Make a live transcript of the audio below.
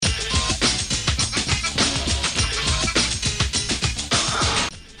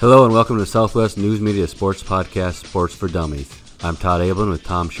Hello and welcome to Southwest News Media Sports Podcast, Sports for Dummies. I'm Todd Abelin with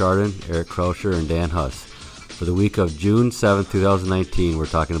Tom Chardon, Eric Krauscher, and Dan Huss. For the week of June 7, 2019, we're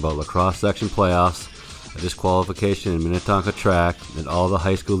talking about lacrosse section playoffs, a disqualification in Minnetonka track, and all the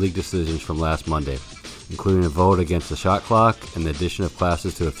high school league decisions from last Monday, including a vote against the shot clock and the addition of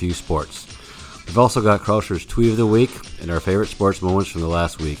classes to a few sports. We've also got Krauscher's Tweet of the Week and our favorite sports moments from the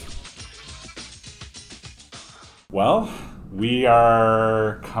last week. Well, we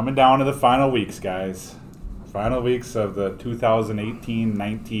are coming down to the final weeks, guys. Final weeks of the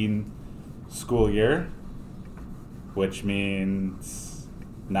 2018-19 school year, which means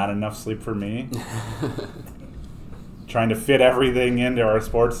not enough sleep for me. Trying to fit everything into our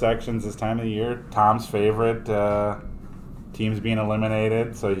sports sections this time of the year. Tom's favorite, teams being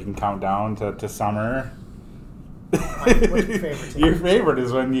eliminated, so you can count down to summer. What's your favorite team? Your favorite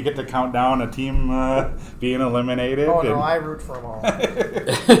is when you get to count down a team being eliminated. Oh, no, I root for them all.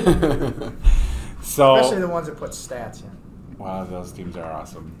 So, especially the ones that put stats in. Wow, those teams are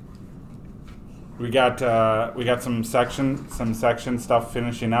awesome. We got some section stuff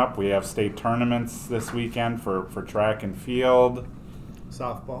finishing up. We have state tournaments this weekend for track and field.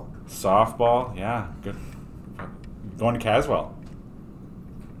 Softball, yeah, good. Going to Caswell.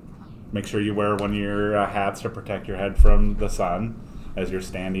 Make sure you wear one of your hats to protect your head from the sun as you're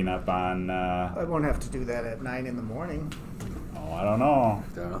standing up on... I won't have to do that at 9 in the morning. Oh, I don't know.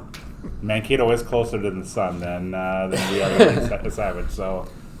 Mankato is closer to the sun than we are in Savage. So,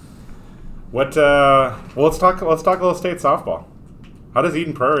 what? Well, let's talk a little state softball. How does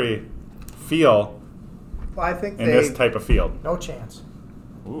Eden Prairie feel Well, I think in this type of field? No chance.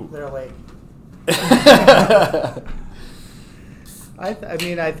 Ooh. They're late.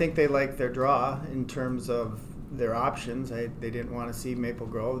 I think they like their draw in terms of their options. They didn't want to see Maple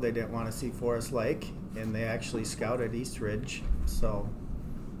Grove. They didn't want to see Forest Lake, and they actually scouted East Ridge. So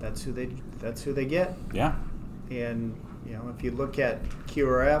that's who they get. Yeah. And if you look at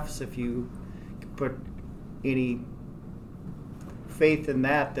QRFs, if you put any faith in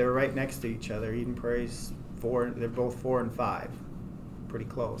that, they're right next to each other. Eden Prairie's 4. They're both 4 and 5, pretty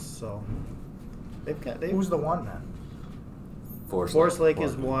close. So who's the one then? Forest Lake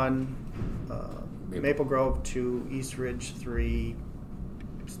is 1, Maple Grove 2, East Ridge 3,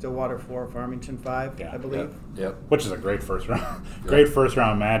 Stillwater 4, Farmington 5, Yeah, I believe. Yep. Which is a great first round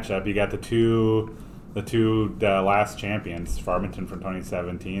matchup. You got the two last champions, Farmington from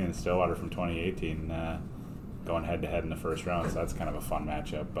 2017 and Stillwater from 2018, going head to head in the first round. So that's kind of a fun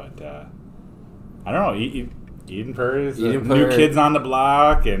matchup. But I don't know. Eden Prairie is new kids on the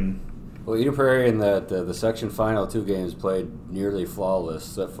block, and Eden Prairie in the section final 2 games played nearly flawless,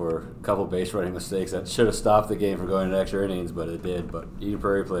 except for a couple base running mistakes that should have stopped the game from going into extra innings, but it did. But Eden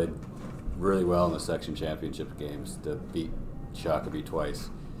Prairie played really well in the section championship games to beat Shakopee twice.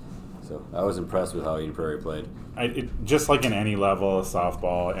 So I was impressed with how Eden Prairie played. Just like in any level of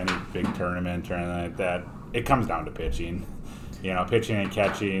softball, any big tournament or anything like that, it comes down to pitching. Pitching and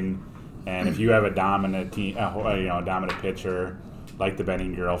catching. And if you have a dominant team, a dominant pitcher, like the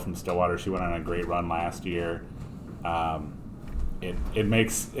Benning girl from Stillwater, she went on a great run last year. It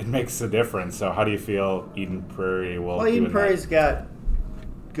makes a difference. So how do you feel Eden Prairie will? Well, Eden Prairie's got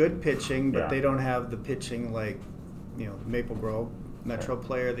good pitching, but Yeah. they don't have the pitching like Maple Grove Metro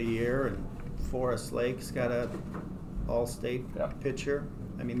Player of the Year, and Forest Lake's got a all-state pitcher.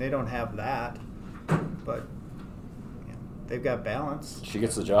 I mean, they don't have that, but they've got balance. She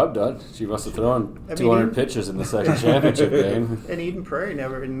gets the job done. She must have thrown 200 pitches in the section championship game. And Eden Prairie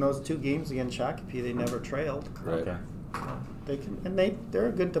never, in those 2 games against Shakopee, they never trailed. Right. Okay. They're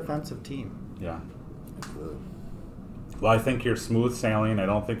a good defensive team. Yeah. Well, I think you're smooth sailing. I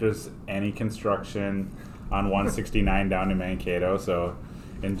don't think there's any construction on 169 down to Mankato, so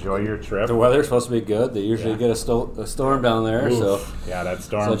enjoy your trip. The weather's supposed to be good. They usually get a storm down there. Oof. So yeah, that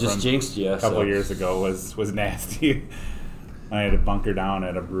storm so it just from jinxed you. a couple years ago was nasty. I had to bunker down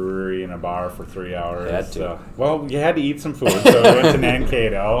at a brewery and a bar for 3 hours. Had to. So, well, you had to eat some food, so we went to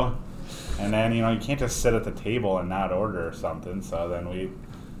Mankato. And then, you can't just sit at the table and not order or something. So then we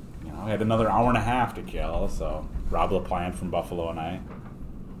had another hour and a half to kill. So Rob LaPlante from Buffalo and I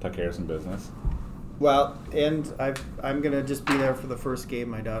took care of some business. Well, and I'm going to just be there for the first game.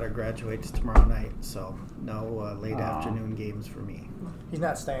 My daughter graduates tomorrow night, so no late afternoon games for me. He's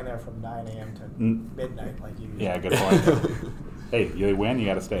not staying there from 9 a.m. to midnight like you. Yeah, good point. Hey, you win, you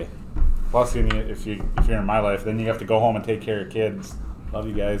got to stay. Plus, if you're in my life, then you have to go home and take care of kids. Love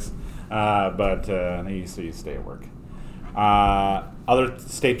you guys. But you stay at work. Other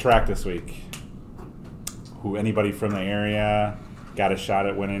state track this week. Anybody from the area got a shot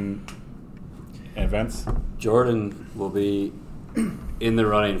at winning events? Jordan will be in the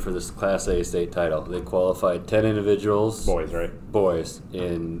running for this Class A state title. They qualified 10 individuals. Boys, right? Boys.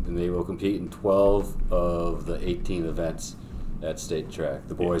 And they will compete in 12 of the 18 events at state track.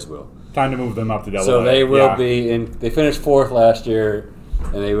 The boys will. Time to move them up to double. So they will be in. They finished 4th last year,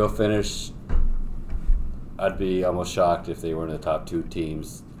 and they will finish. I'd be almost shocked if they were in the top 2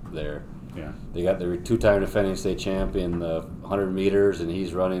 teams there. Yeah. They got their 2-time defending state champion, the 100 meters, and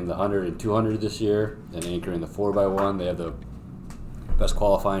he's running the 100 and 200 this year, and anchoring the 4x1. They have the best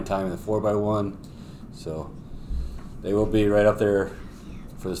qualifying time in the 4x1, so they will be right up there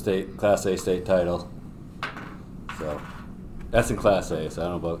for the state Class A state title. So that's in Class A. So I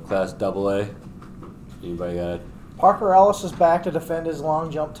don't know about Class AA. Anybody got it? Parker Ellis is back to defend his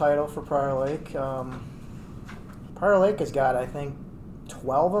long jump title for Prior Lake. Prior Lake has got, I think,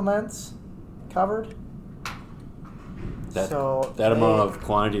 12 events covered. That amount of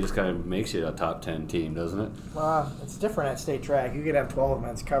quantity just kind of makes you a top 10 team, doesn't it? It's different at state track. You could have 12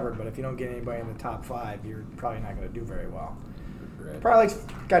 events covered, but if you don't get anybody in the top 5, you're probably not going to do very well. Right. Prior Lake's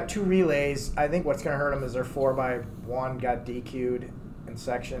got 2 relays. I think what's going to hurt them is their 4x1 got DQ'd in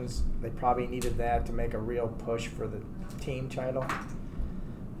sections. They probably needed that to make a real push for the team title.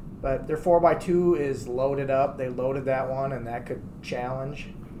 But their 4x2 is loaded up. They loaded that one, and that could challenge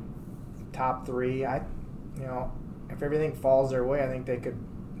top 3. If everything falls their way, I think they could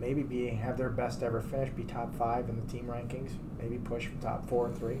maybe have their best ever finish, be top 5 in the team rankings, maybe push for top 4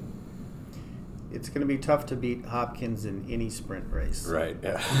 and 3. It's going to be tough to beat Hopkins in any sprint race. Right.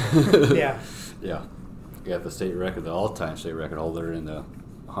 Yeah. Yeah. Yeah. You got the state record, the all-time state record holder in the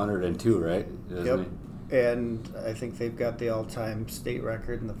 102, right? Isn't he? And I think they've got the all-time state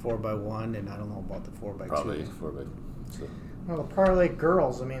record in the 4x1, and I don't know about the 4x2. Probably 4x2. So. Well, the Prior Lake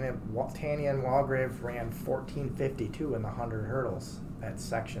girls, Tanya and Walgrave ran 14:52 in the 100 hurdles at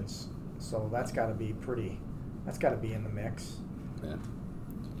sections. So that's got to be in the mix. Yeah.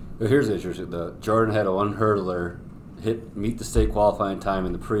 Well, here's interesting. Jordan had a 1 hurdler meet the state qualifying time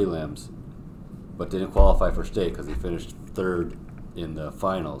in the prelims, but didn't qualify for state because he finished 3rd in the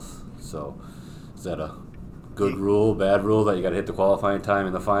finals. So is that a good rule, bad rule that you got to hit the qualifying time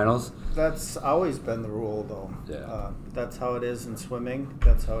in the finals? That's always been the rule, though. Yeah. That's how it is in swimming.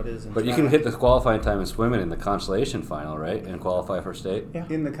 That's how it is in But you can hit the qualifying time in swimming in the consolation final, right, and qualify for state? Yeah.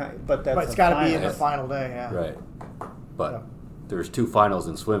 But it's got to be in the final day, yeah. Right. But there's 2 finals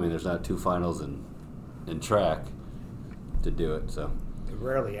in swimming. There's not 2 finals in track to do it. So It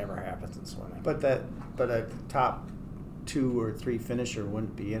rarely ever happens in swimming. But a top 2 or 3 finisher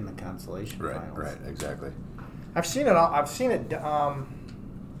wouldn't be in the consolation finals. Right, exactly. I've seen it.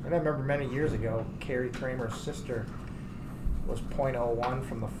 I remember many years ago, Carrie Kramer's sister was .01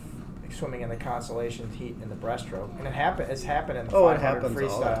 from the swimming in the consolation heat in the breaststroke, and it's happened in the 500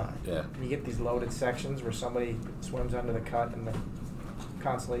 freestyle. Yeah. And you get these loaded sections where somebody swims under the cut in the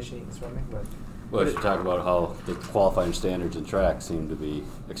consolation heat in swimming. Well, you talk about how the qualifying standards in track seem to be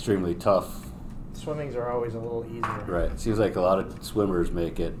extremely tough. Swimmings are always a little easier. Right. It seems like a lot of swimmers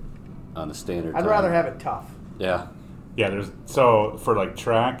make it on the standard I'd time. rather have it tough. Yeah. Yeah, so for like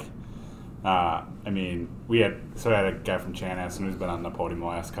track, we had a guy from Chanhassen who's been on the podium the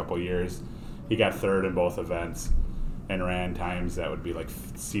last couple of years. He got 3rd in both events and ran times that would be like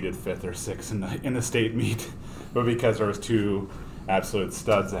seeded 5th or 6th in the state meet, but because there was 2 absolute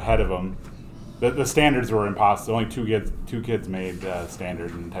studs ahead of him, the standards were impossible. Only two kids made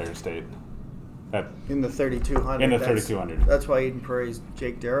standard in the entire state. In the 3200. In the 3200. That's why Eden Prairie's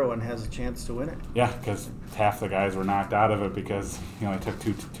Jake Darrowan has a chance to win it. Yeah, because half the guys were knocked out of it because he only took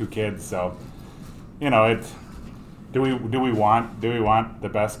two kids. So, do we want the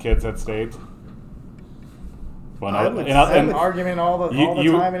best kids at state? Well, an argument all the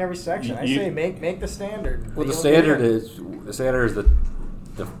time in every section. I say make the standard. Well, the standard is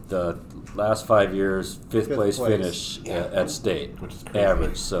the last 5 years fifth place finish at state, which is crazy.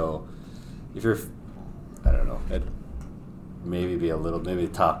 Average. So if you're, I don't know, it maybe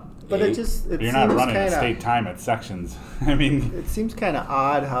top. But 8. You're not running a state time at sections. It seems kind of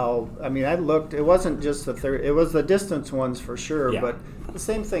odd how. I looked. It wasn't just the third. It was the distance ones for sure. Yeah. But the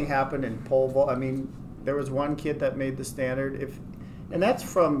same thing happened in pole vault. There was one kid that made the standard. And that's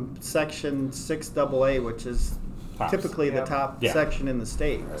from section 6AA, which is typically the top section in the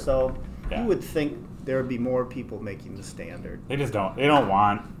state. Right. So you would think there would be more people making the standard. They just don't. They don't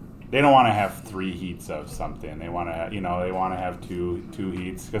want to have 3 heats of something. They want to, they want to have two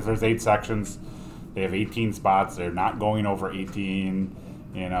heats because there's 8 sections. They have 18 spots. They're not going over 18,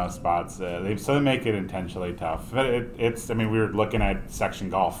 spots. So they make it intentionally tough. But we were looking at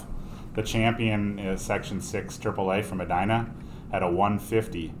section golf. The champion is section 6 AAA from Edina had a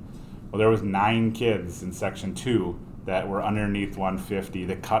 150. Well, there was 9 kids in section 2 that were underneath 150.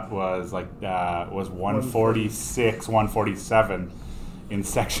 The cut was was 146, 147 in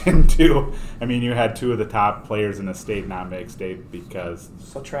Section 2. I mean, you had two of the top players in the state not make state because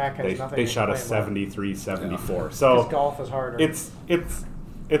So track has nothing they to shot a complain about. 73, 74. Because So golf is harder. it's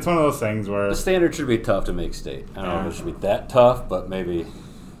one of those things where The standard should be tough to make state. I don't know if Yeah. it should be that tough, but maybe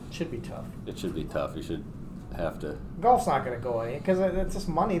should be tough. it should be tough. You should have to. Golf's not going to go away because it's just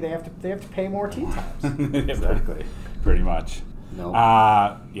money. They have to pay more tee times. Exactly. pretty much. No.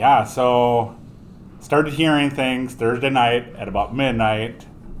 Yeah, so started hearing things Thursday night at about midnight.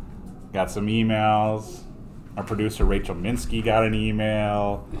 Got some emails. Our producer Rachel Minsky got an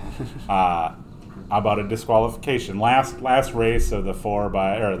email about a disqualification. Last race of the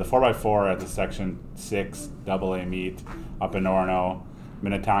 4x4 at the Section 6 AA meet up in Orono,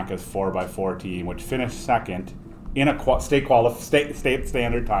 Minnetonka's 4x4 team, which finished second in a state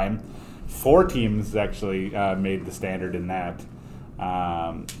standard time. 4 teams actually made the standard in that.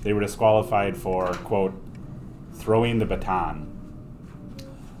 They were disqualified for, quote, throwing the baton.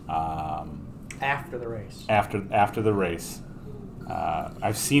 After the race. After the race.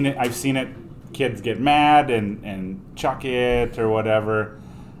 I've seen it. Kids get mad and chuck it or whatever.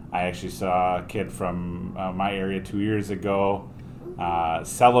 I actually saw a kid from my area 2 years ago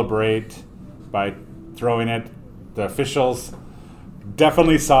celebrate by throwing it. The officials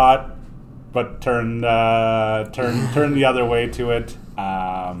definitely saw it, but turned the other way to it.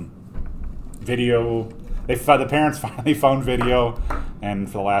 Video. The parents finally found video, and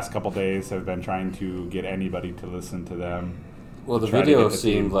for the last couple days have been trying to get anybody to listen to them. Well, the Try to video get the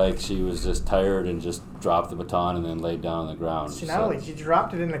seemed team. like she was just tired and just dropped the baton and then laid down on the ground. She not only she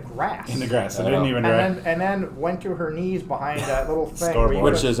dropped it in the grass. In the grass. I I didn't know. even and then went to her knees behind that little thing. Scoreboard. where you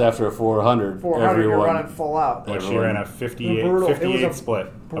which just- is after a 400, 400, you're running everyone. full out. But she Everyone- ran a 58 Brutal. It was 58 a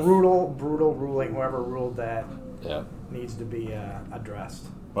split. Brutal ruling. Whoever ruled that Yeah. needs to be addressed.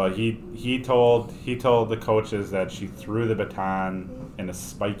 Well, he told the coaches that she threw the baton in a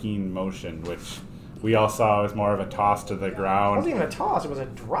spiking motion, which we all saw was more of a toss to the It ground. wasn't even a toss; it was a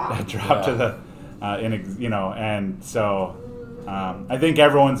drop. A drop to the, and so I think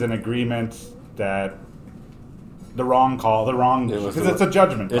everyone's in agreement that the wrong call, because it's a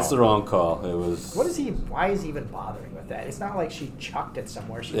judgment call. It's the wrong call. It was. Why is he even bothering with that? It's not like she chucked it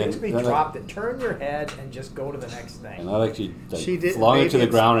somewhere. She And- basically and dropped it. Turn your head and just go to the next And thing. I like She did- flung it maybe to the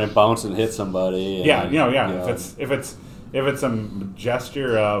it's- ground and bounced and hit somebody. And, Yeah. If it's a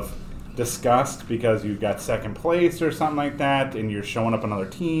gesture of disgust because you got second place or something like that, and you're showing up another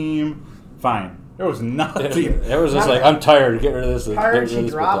team, fine. There was nothing. It was just like, I'm tired. Get rid of this. get rid Tired, of she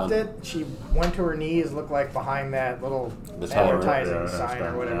this dropped baton. it. She went to her knees, looked like behind that little The tower. advertising Yeah, sign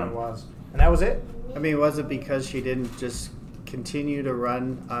or whatever yeah. it was. And that was it? I mean, was it because she didn't just continue to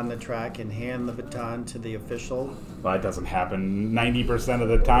run on the track and hand the baton to the official? Well, it doesn't happen 90% of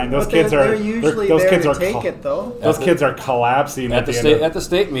the time. Those But kids they're are usually those there kids to are take it, though. Those kids are collapsing At the end of- at the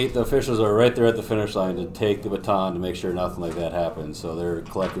state meet, the officials are right there at the finish line to take the baton to make sure nothing like that happens. So they're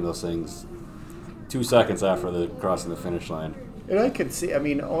collecting those things 2 seconds after the crossing the finish line. And I could see, I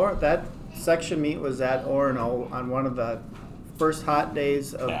mean, that section meet was at Orono on one of the first hot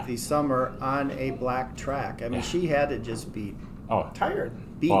days of Yeah. the summer on a black track. I mean, Yeah. she had to just be Oh, Tired.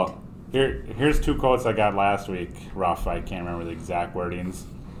 beat. well, here's 2 quotes I got last week. Rough, I can't remember the exact wordings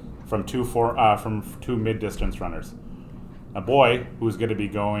from two mid-distance runners. A boy who's going to be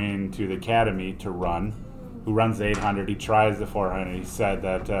going to the academy to run, who runs the 800. He tries the 400. He said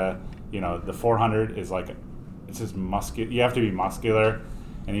that the 400 is like it's just muscular. You have to be muscular,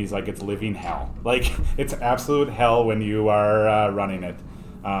 and he's like it's living hell. Like it's absolute hell when you are running it.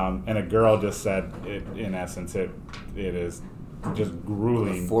 And a girl just said, in essence, it is just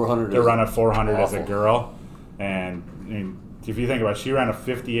grueling 400 to is run a 400 as a awful. girl. And I mean, if you think about it, she ran a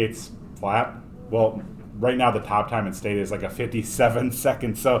 58 flat. Well, right now the top time in state is like a 57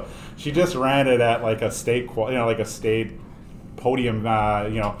 seconds. So she just ran it at like a state, like a state podium.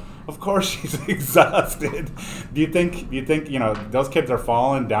 Of course she's exhausted. Do you think those kids are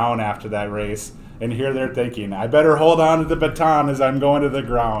falling down after that race? And here they're thinking, I better hold on to the baton as I'm going to the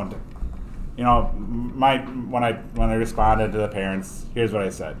ground. When I responded to the parents, here's what I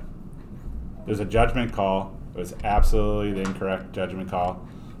said. There's a judgment call. It was absolutely the incorrect judgment call.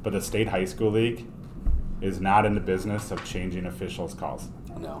 But the State High School League is not in the business of changing officials' calls.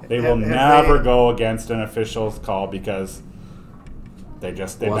 No. They will Have never they- go against an official's call because they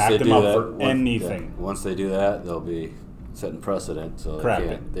Once back they them do up that, for anything. Once they do that, they'll be setting precedent. So Correct. They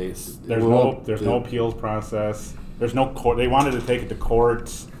can't. They There's no appeals process. There's no court. They wanted to take it to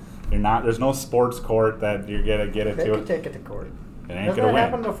court. There's no sports court that you're gonna get it They to. could take it to court. It ain't Hasn't gonna that win.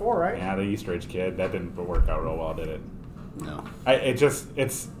 happened before, right? Yeah, the Eastridge kid, that didn't work out real well, did it? No.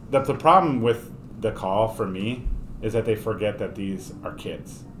 It's the problem with the call for me is that they forget that these are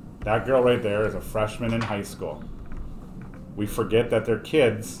kids. That girl right there is a freshman in high school. We forget that they're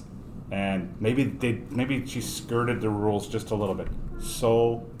kids, and maybe she skirted the rules just a little bit.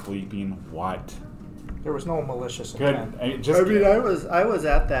 So bleeping what? There was no malicious Good. intent. I was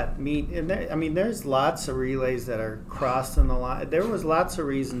at that meet, and there's lots of relays that are crossing the line. There was lots of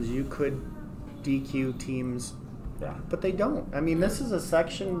reasons you could DQ teams, Yeah. but they don't. I mean, this is a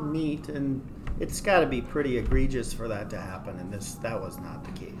section meet, and it's got to be pretty egregious for that to happen. And that was not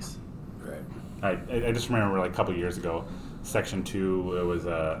the case. Right. I just remember like a couple years ago, Section 2, it was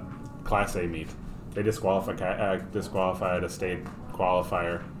a Class A meet. They disqualified a state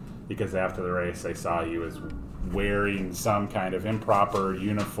qualifier because after the race they saw he was wearing some kind of improper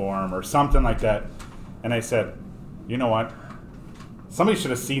uniform or something like that. And I said, you know what? Somebody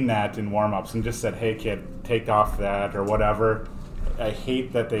should have seen that in warm-ups and just said, hey, kid, take off that or whatever. I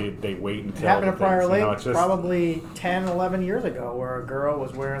hate that they wait until It happened at the Prior things, Lake you know, it's just, probably 10, 11 years ago where a girl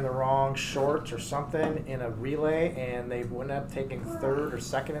was wearing the wrong shorts or something in a relay, and they would up taking third or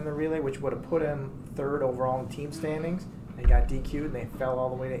second in the relay, which would have put him third overall in team standings, and got DQ'd, and they fell all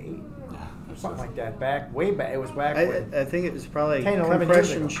the way to 8. Or something like that. Way back. It was back when. I think it was probably 10, 11 years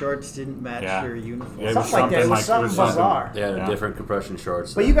compression ago. shorts didn't match Yeah. your uniform. Yeah, it was Something like that. It was something something- bizarre. They had Yeah. different compression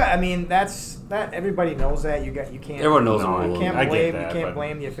shorts. But you got. I mean, that everybody knows that. You can't. Everyone knows No, the I rule. Can't I get blame. that, You can't but-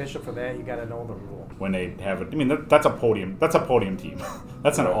 blame the official for that. You got to know the rule. when they have it. I mean, that's a podium. That's a podium team.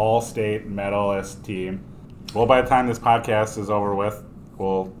 That's an all-state medalist team. Well, by the time this podcast is over with,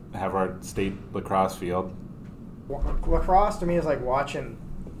 we'll have our state lacrosse field. Lacrosse to me is like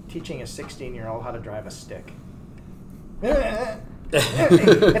teaching a 16-year-old how to drive a stick.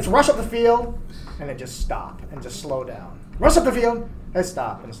 It's rush up the field and then just stop and just slow down. Rush up the field and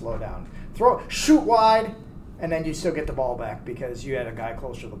stop and slow down. Shoot wide, and then you still get the ball back because you had a guy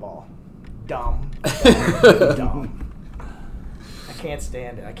closer to the ball. Dumb. Dumb. I can't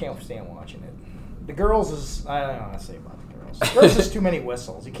stand it. I can't stand watching it. The girls is, I don't know what to say about the girls. There's just too many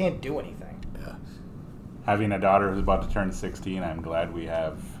whistles. You can't do anything. Yeah. Having a daughter who's about to turn 16, I'm glad we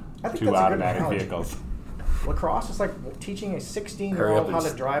have I think 2 that's a good automatic analogy. vehicles. Lacrosse is like teaching a 16-year-old Hurry up how and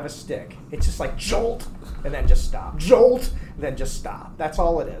to drive a stick. It's just like jolt and then just stop. Jolt, then just stop. That's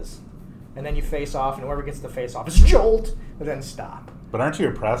all it is. And then you face off, and whoever gets the face off is jolt and then stop. But aren't you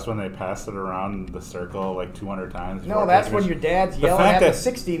impressed when they pass it around the circle like 200 times? No, before that's they when finish? your dad's The yelling fact at the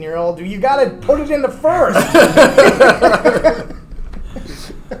that- 16-year-old, you got to put it in the first.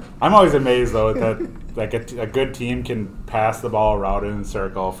 I'm always amazed though that like a good team can pass the ball around in a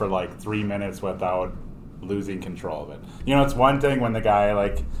circle for like 3 minutes without losing control of it. You know, it's one thing when the guy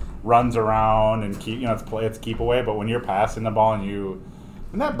like runs around and it's keep away, but when you're passing the ball and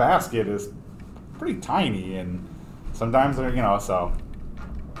that basket is pretty tiny, and sometimes so.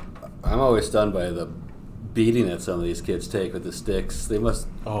 I'm always stunned by the beating that some of these kids take with the sticks. They must.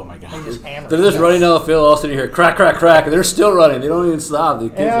 Oh my god. Just hammer. They're just running down the field. All of a sudden you hear crack, crack, crack, and they're still running. They don't even stop. The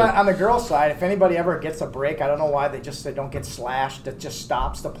kids Yeah, are, on the girls' side, if anybody ever gets a break, I don't know why they don't get slashed. It just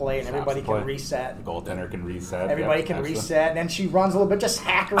stops the play, and Stops everybody the can play. reset. The goaltender can reset. Everybody Yep, can absolutely. reset, and then she runs a little bit, just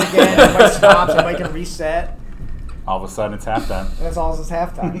hack her again. Everybody stops, everybody can reset, All of a sudden it's halftime. and that's all it's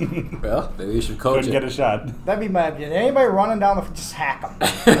halftime. well, maybe you should coach Couldn't get a it. shot. That'd be my opinion. Anybody running down just hack them.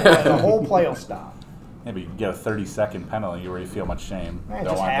 The whole play will stop. Maybe you can get a 30-second penalty where you feel much shame. Man,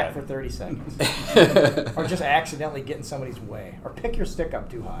 Don't just want hack that. for 30 seconds. Or just accidentally get in somebody's way. Or pick your stick up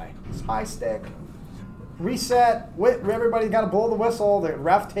too high. It's high stick. Reset. Everybody's got to blow the whistle. The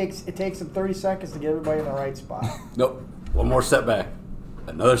ref takes him 30 seconds to get everybody in the right spot. Nope. One more step back.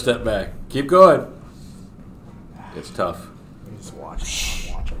 Another step back. Keep going. It's tough. You just watch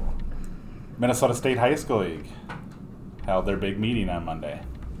it. Unwatchable. Minnesota State High School League held their big meeting on Monday.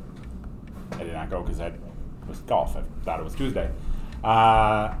 I did not go because that was golf. I thought it was Tuesday.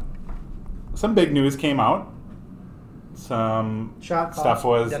 Some big news came out. Some Shot stuff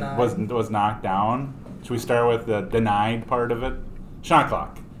clock was denied. knocked down. Should we start with the denied part of it? Shot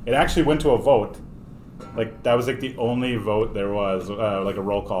clock. It actually went to a vote. Like that was like the only vote there was, like a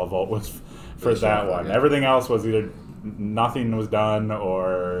roll call vote was for the shot that clock, one. yeah. Everything else was either nothing was done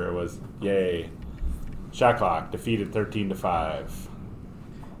or it was yay. Shot clock defeated 13-5.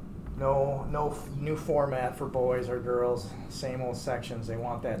 No new format for boys or girls. Same old sections. They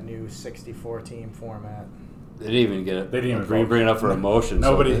want that new 64-team format. They didn't even get it. They didn't even bring vote. it up for a motion.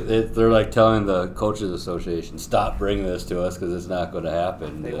 Nobody- So they're like telling the Coaches Association, stop bringing this to us because it's not going to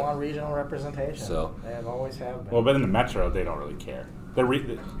happen. They want regional representation. So- They have always have been. Well, but in the Metro, they don't really care.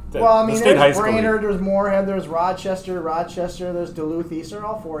 the state high there's school Brainerd, league. there's Moorhead, there's Rochester, there's Duluth East. They're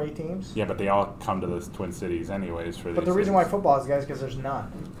all 4A teams. Yeah, but they all come to the Twin Cities anyways for. But these the reason why things. football is, guys, because there's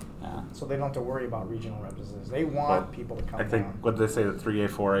none. Yeah. So they don't have to worry about regional representatives. They want people to come I think down. what did they say, the 3A,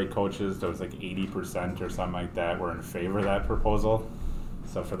 4A coaches, there was like 80% or something like that were in favor of that proposal.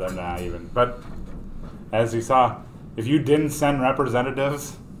 So for them to not even, but as you saw, if you didn't send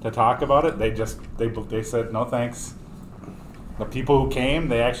representatives to talk about it, they said no thanks. The people who came,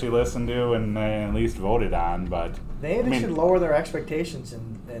 they actually listened to and at least voted on, but They should lower their expectations and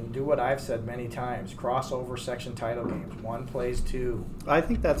do what I've said many times: crossover section title games. One plays two. I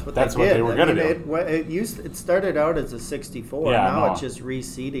think that's what That's they what did. they were gonna do. It started out as a 64. Yeah, now no. it's just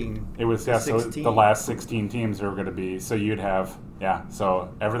reseeding. it was to so 16. the last 16 teams were going to be, so you'd have, so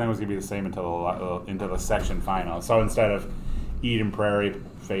everything was going to be the same until into the section final. So instead of Eden Prairie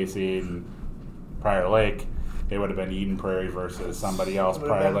facing Prior Lake, it would have been Eden Prairie versus somebody else, Would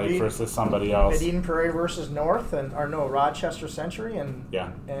have Prior been Lake Eden- versus somebody else. Eden Prairie versus North, Rochester Century, and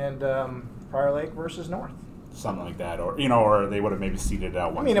Prior Lake versus North. Something like that, or they would have maybe seeded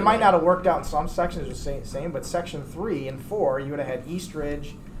out I one. mean, it might not have worked out in some sections the same, but section 3 and 4, you would have had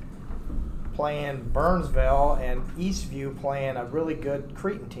Eastridge playing Burnsville and Eastview playing a really good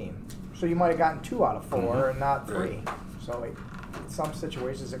Cretan team. So you might have gotten 2 out of 4 and not 3. Right. So in some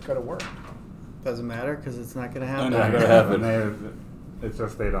situations it could have worked. Doesn't matter because it's not going to And happen. Not gonna happen. It's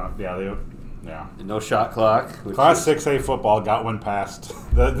just they don't. No shot clock. which Class is- 6A football got one past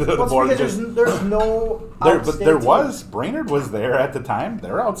the Well, it's board. because Just, there's no but outstate there team. was Brainerd was there at the time.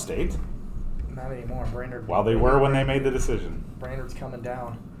 They're outstate. Not anymore. Brainerd. Well, they were when they made the decision. Brainerd's coming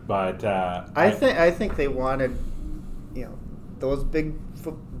down. But I think they wanted, those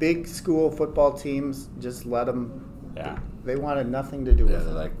big school football teams. Just let them. Yeah. They wanted nothing to do Yeah, with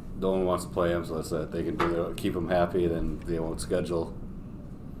they're it. like, no one wants to play them, so that's it. They can keep them happy, then they won't schedule.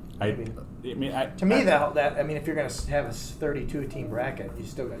 I mean, To me, if you're going to have a 32 team bracket, you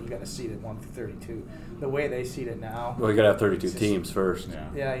got to seed it 1 through 32. The way they seed it now, Well, you got to have 32 teams first.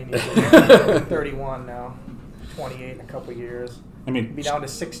 Yeah. you need to 31 now, 28 in a couple years. I mean, Be down to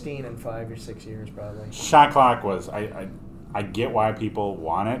 16 in 5 or 6 years probably. shot clock was. I get why people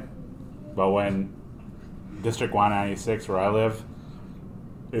want it, but when District 196, where I live,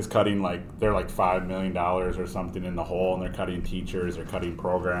 is cutting they're like $5 million or something in the hole, and they're cutting teachers, they're cutting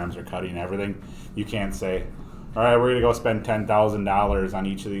programs, they're cutting everything. You can't say, all right, we're gonna go spend $10,000 on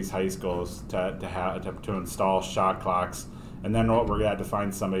each of these high schools to install shot clocks, and then we're gonna have to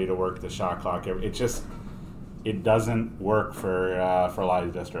find somebody to work the shot clock. It doesn't work for a lot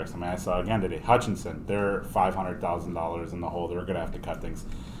of districts. I mean, I saw again today, Hutchinson, they're $500,000 in the hole. They're gonna have to cut things.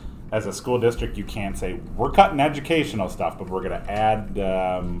 As a school district, you can't say, we're cutting educational stuff, but we're going to add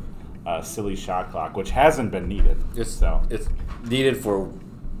a silly shot clock, which hasn't been needed. It's needed for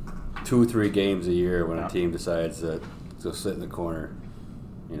 2-3 games a year when a team decides to sit in the corner,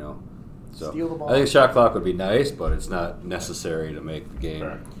 So Steal the ball. I think a shot clock would be nice, but it's not necessary to make the game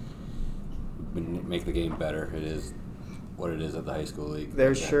Correct. make the game better. It is what it is at the high school league.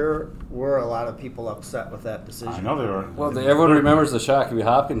 There sure were a lot of people upset with that decision. I know they were. Well, everyone remembers the Shakopee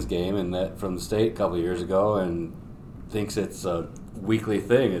Hopkins game and that from the state a couple of years ago, and thinks it's a weekly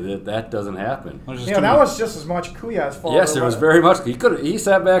thing. And that doesn't happen. There's just Yeah, too that many- was just as much Kuya's fault. Yes, it was very much. He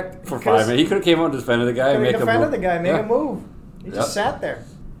sat back for 5 Because- minutes. He could have came out and defended the guy and make a defended move. the guy, made Yeah, a move. He Yep. just sat there.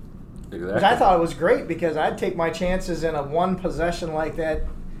 Exactly. Which I thought it was great because I'd take my chances in a one possession like that.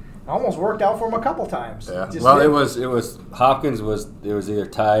 Almost worked out for him a couple times. Yeah. Just Well, didn't. it was Hopkins was either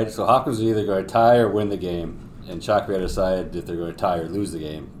tied. So Hopkins was either going to tie or win the game, and Shakopee had decided if they're going to tie or lose the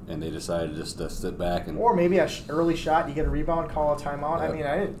game, and they decided just to sit back and. Or maybe a early shot, you get a rebound, call a timeout. Yeah. I mean,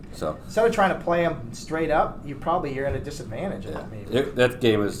 I didn't. So Instead of trying to play him straight up, you're at a disadvantage. yeah, Maybe. that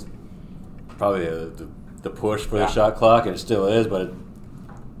game is probably the push for Yeah. the shot clock, and it still is, but.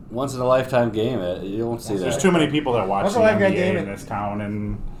 Once in a lifetime game, you don't see There's that. too many people that watch Once the in a lifetime NBA game, in this town,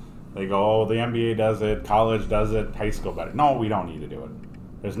 and they go, "Oh, the NBA does it, college does it, high school better." No, we don't need to do it.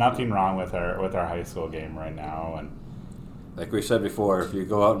 There's nothing wrong with our high school game right now, and Like we said before, if you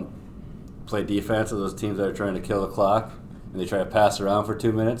go out and play defense with those teams that are trying to kill the clock, and they try to pass around for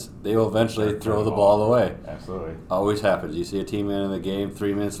 2 minutes, they will eventually throw the ball away. Absolutely. Always happens. You see a team in the game,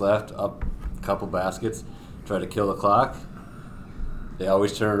 3 minutes left, up a couple baskets, try to kill the clock. They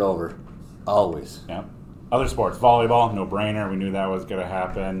always turn it over. Always. Yeah. Other sports, volleyball, no brainer. We knew that was going to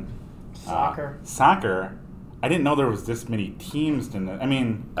happen. Soccer. Soccer. I didn't know there was this many teams. I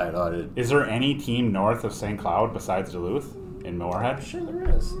mean, I know. is there any team north of St. Cloud besides Duluth in Moorhead? I'm sure there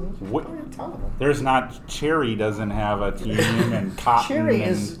is. What- There's a ton of them. There's not. Cherry doesn't have a team, and Cotton.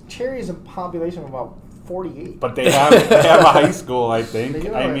 Cherry is a population of about 48. But they have a high school, I think.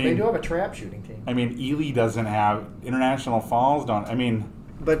 They do have a trap shooting team. I mean, Ely doesn't have International Falls. Don't. I mean.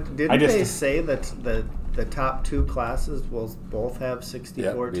 But didn't they say that the top 2 classes will both have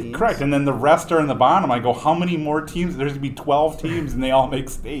 64 teams? Correct. And then the rest are in the bottom. I go, how many more teams? There's going to be 12 teams, and they all make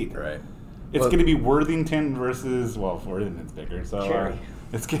state. Right. It's going to be Worthington versus, Worthington's bigger. So Cherry.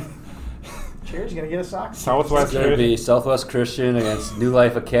 It's going Cherry's going to get a soccer. Southwest. It's going to be Southwest Christian against New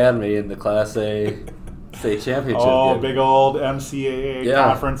Life Academy in the Class A state championship. Oh, game. big old MCAA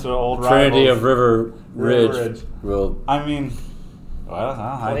conference with old Trinity rivals. of River Ridge. Will. I mean, well,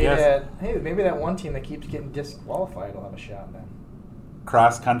 I Play guess. hey, maybe that one team that keeps getting disqualified will have a shot then.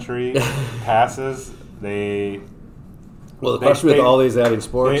 Cross country passes. Well, the question with all these adding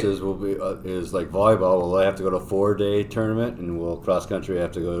sports is like volleyball. Will they have to go to a 4-day tournament, and will cross country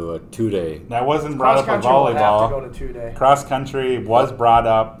have to go to a 2-day? That wasn't brought up in Cross country will volleyball. have to go to 2-day. Cross country was brought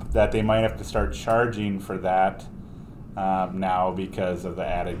up that they might have to start charging for that now because of the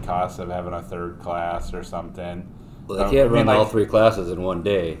added cost of having a 3rd class or something. Well, they can't run all 3 classes in one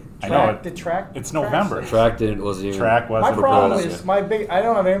day. I know. It's November. Track wasn't even. Track wasn't. My problem proposed. is I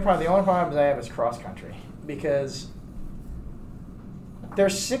don't have any problem. The only problem I have is cross country because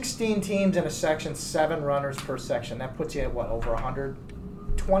there's 16 teams in a section, 7 runners per section. That puts you at over 100.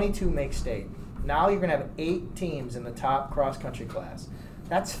 22 make state. Now you're going to have 8 teams in the top cross country class.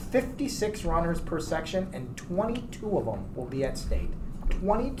 That's 56 runners per section, and 22 of them will be at state.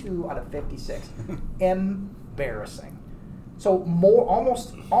 22 out of 56. Embarrassing. So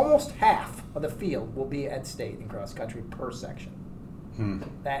almost half of the field will be at state in cross country per section.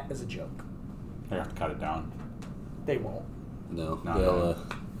 That is a joke. They have to cut it down. They won't. No.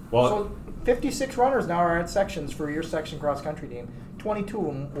 So 56 runners now are at sections for your section cross country team. 22 of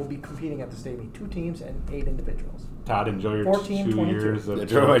them will be competing at the state meet. 2 teams and 8 individuals. Todd, enjoy your 14, 2 22. years of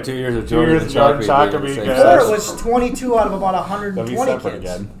Enjoy my 2 years of Jordan Chakabee. Before it was 22 out of about 120 kids.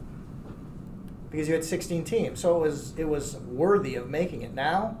 Again. Because you had 16 teams, so it was worthy of making it.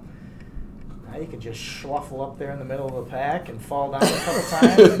 Now you can just schluffle up there in the middle of the pack and fall down a couple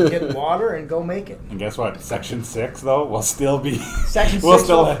times and get water and go make it. And guess what? Section 6 though will still be. Section 6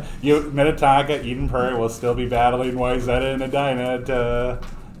 Minnetonka, Eden Prairie will still be battling Wayzata and Edina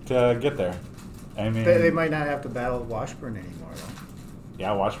to get there. I mean, they might not have to battle Washburn anymore, though.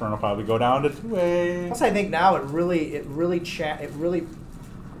 Yeah, Washburn will probably go down to 2A. Plus, I think now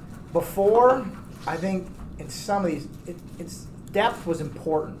before, I think in some of these, it's depth was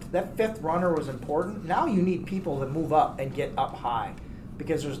important. That 5th runner was important. Now you need people to move up and get up high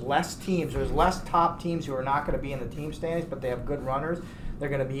because there's less teams. There's less top teams who are not going to be in the team standings, but they have good runners. They're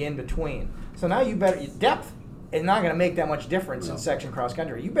going to be in between. So now depth is not going to make that much difference in section cross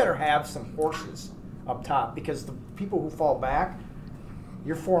country. You better have some horses up top because the people who fall back,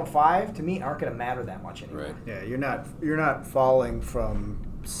 your 4 and 5, to me, aren't going to matter that much anymore. Right. Yeah, you're not falling from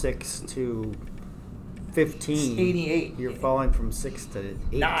 6 to 15. 88. You're falling from 6 to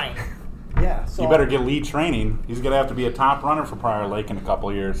 8. 9. Yeah. So You better get lead training. He's going to have to be a top runner for Prior Lake in a couple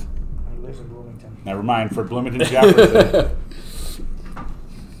of years. He lives in Bloomington. Never mind, for Bloomington Jefferson.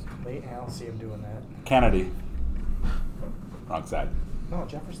 I don't see him doing that. Kennedy. Wrong side. No,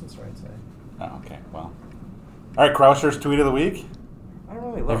 Jefferson's right side. Oh, okay. Well. All right, Krauscher's tweet of the week. I don't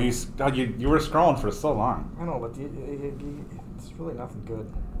really love Have you were scrolling for so long. I know, but it's really nothing good.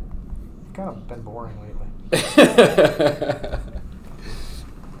 It's kind of been boring lately.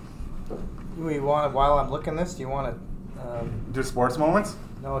 While I'm looking this, do you want to Do sports moments?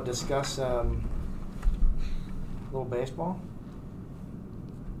 discuss a little baseball?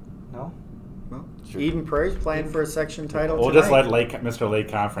 No? Well, Sure. Eden Prairie's playing for a section title We'll tonight. just let Mr. Lake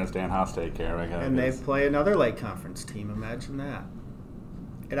Conference Dan Haas take care of it. And they play another Lake Conference team. Imagine that.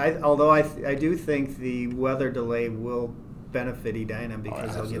 And although I do think the weather delay will benefit Edina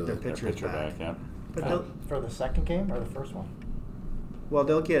because they'll get their pitchers back. Yeah. But For the second game or the first one?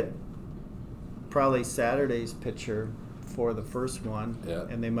 they'll get probably Saturday's pitcher for the first one,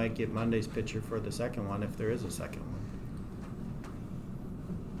 and they might get Monday's pitcher for the second one if there is a second one.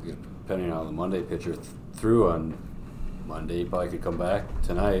 Depending on the Monday pitcher through on Monday, you probably could come back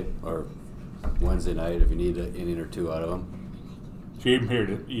tonight or Wednesday night if you need an inning or 2 out of them. So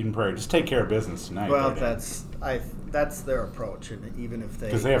Eden Prairie, just take care of business tonight. Well, that's their approach, and even if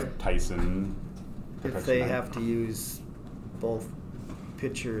because they have Tyson. if they have to use both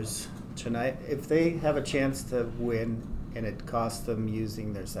pitchers tonight, if they have a chance to win and it costs them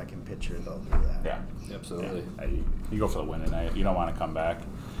using their second pitcher, they'll do that. Yeah, Absolutely. Yeah. You go for the win tonight. You don't want to come back.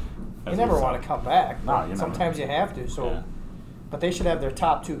 You never want to come back. No, you sometimes you have to. So, Yeah. but they should have their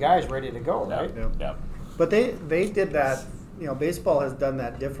top 2 guys ready to go, right? Yep. Yep. But they did that baseball has done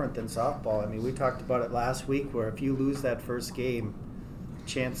that different than softball. I mean, we talked about it last week, where if you lose that first game,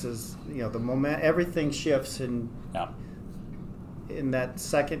 chances, the moment, everything shifts, and in that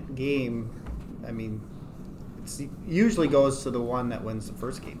second game, I mean, it usually goes to the one that wins the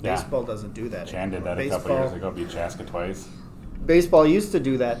first game. Yeah. Baseball doesn't do that. Chan did that a couple years ago, beat Chaska twice. Baseball used to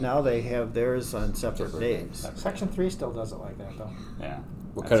do that. Now they have theirs on separate days. Section 3 still does it like that, though. Yeah.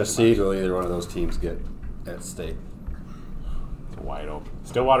 What kind of seed will either one of those teams get at state? It's wide open.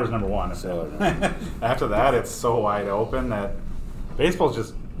 Stillwater's number 1. Stillwater. After that, it's so wide open that baseball's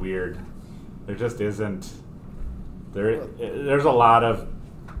just weird. There just isn't. There's a lot of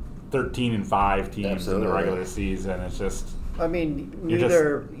 13-5 teams Absolutely. in the regular season. It's just. I mean,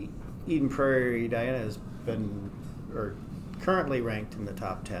 neither Eden Prairie or Edina has been or currently ranked in the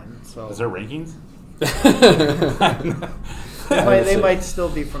top 10. So Is there rankings? they might still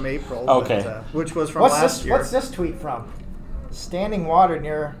be from April. Okay. But, which was from What's last this? year. What's this tweet from? Standing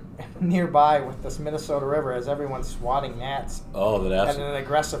water nearby with this Minnesota River as everyone's swatting gnats Oh, at an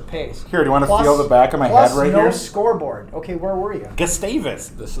aggressive pace. Here, do you want to Plus- feel the back of my plus head right no here? scoreboard. Okay, where were you? Gustavus.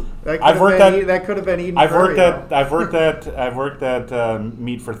 That could have been Eden I've Prairie. worked at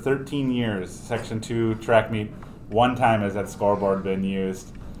meet for 13 years. Section 2 track meet. One time has that scoreboard been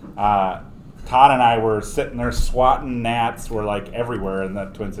used. Todd and I were sitting there swatting gnats. We're like everywhere in the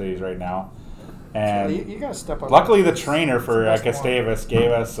Twin Cities right now. And You got to step up. luckily, the trainer for It's the best Gustavus gave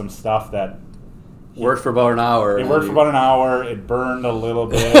us some stuff that Worked for about an hour. it worked for about an hour. It burned a little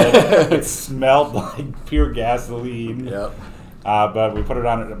bit. It smelled like pure gasoline. Yep. But we put it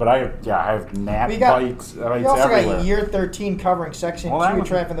on. But I have gnat We got- bites You also everywhere. got year 13 covering section Well, that 2 was-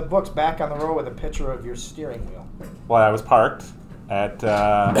 track in the books back on the road with a picture of your steering wheel. Well, I was parked at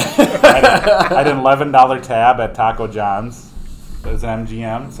I had an $11 tab at Taco John's. It was an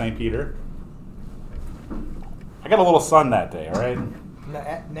MGM, St. Peter. I got a little sun that day, all right?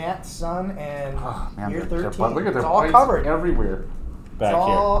 Nat, sun, and year they're- 13. Look at It's the all bites covered. everywhere back It's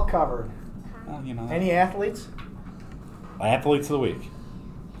here. all covered. Well, Any athletes? Athletes of the week.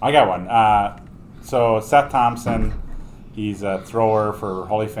 I got one. So Seth Thompson, he's a thrower for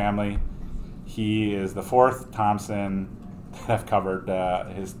Holy Family. He is the 4th Thompson that I've covered.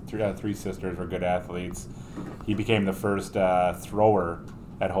 His three sisters were good athletes. He became the first thrower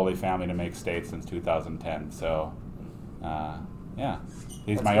at Holy Family to make state since 2010. So, yeah.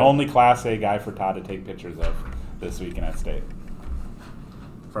 He's That's my good. only Class A guy for Todd to take pictures of this weekend at state.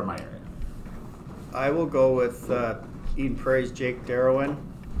 From my area. I will go with Eden Prairie's Jake Darwin,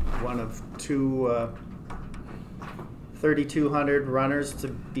 one of 2 3,200 runners to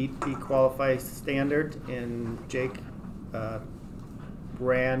beat the qualified standard, and Jake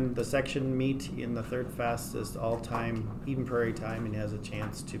ran the section meet in the 3rd fastest all-time Eden Prairie time, and has a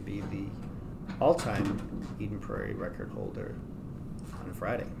chance to be the all-time Eden Prairie record holder on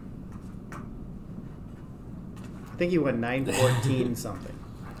Friday. I think he went 9:14 something.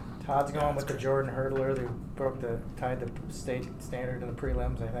 Todd's going with the Jordan hurdler who tied the state standard in the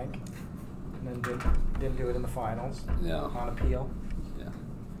prelims, I think, and then didn't do it in the finals. Yeah. On appeal. Yeah.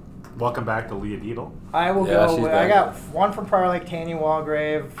 Welcome back to Leah Deedle. I will Yeah, go. she's I back. got one from Prior Lake, Tanya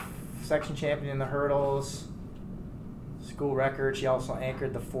Walgrave, section champion in the hurdles, school record. She also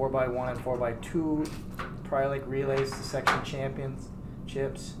anchored the 4x1 and 4x2 Prior Lake relays to section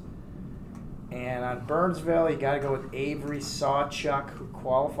championships. And on Burnsville, you got to go with Avery Sawchuck, who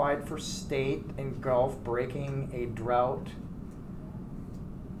qualified for state in golf, breaking a drought.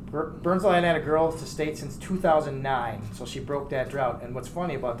 Burnsville hadn't had a girl to state since 2009, so she broke that drought. And what's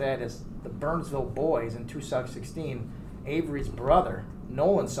funny about that is the Burnsville boys in 2016, Avery's brother,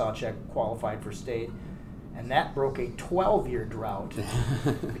 Nolan Sawchuck, qualified for state, and that broke a 12-year drought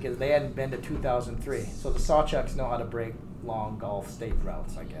because they hadn't been to 2003. So the Sawchucks know how to break long golf state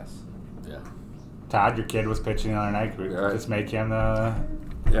droughts, I guess. Yeah. Todd, your kid was pitching the other night. Could we All right. just make him the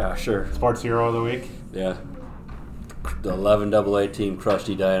Yeah, sure. sports hero of the week? Yeah. The 11 AA team crushed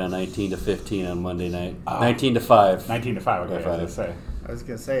Edina 19-15 on Monday night. 19-5. 19-5, okay, I was going to say. I was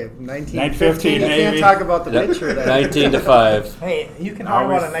going to say, 19:15, 9:15, you can't maybe. talk about the pitcher then. 19-5. Hey, you can talk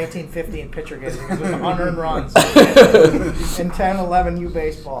Always- about a 1915 pitcher getting with unearned runs in 10-11 U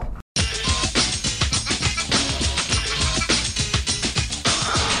baseball.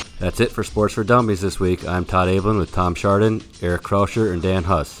 That's it for Sports for Dummies this week. I'm Todd Ablin with Tom Chardon, Eric Krauscher, and Dan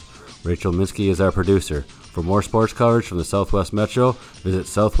Huss. Rachel Minsky is our producer. For more sports coverage from the Southwest Metro, visit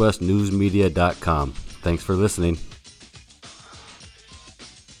southwestnewsmedia.com. Thanks for listening.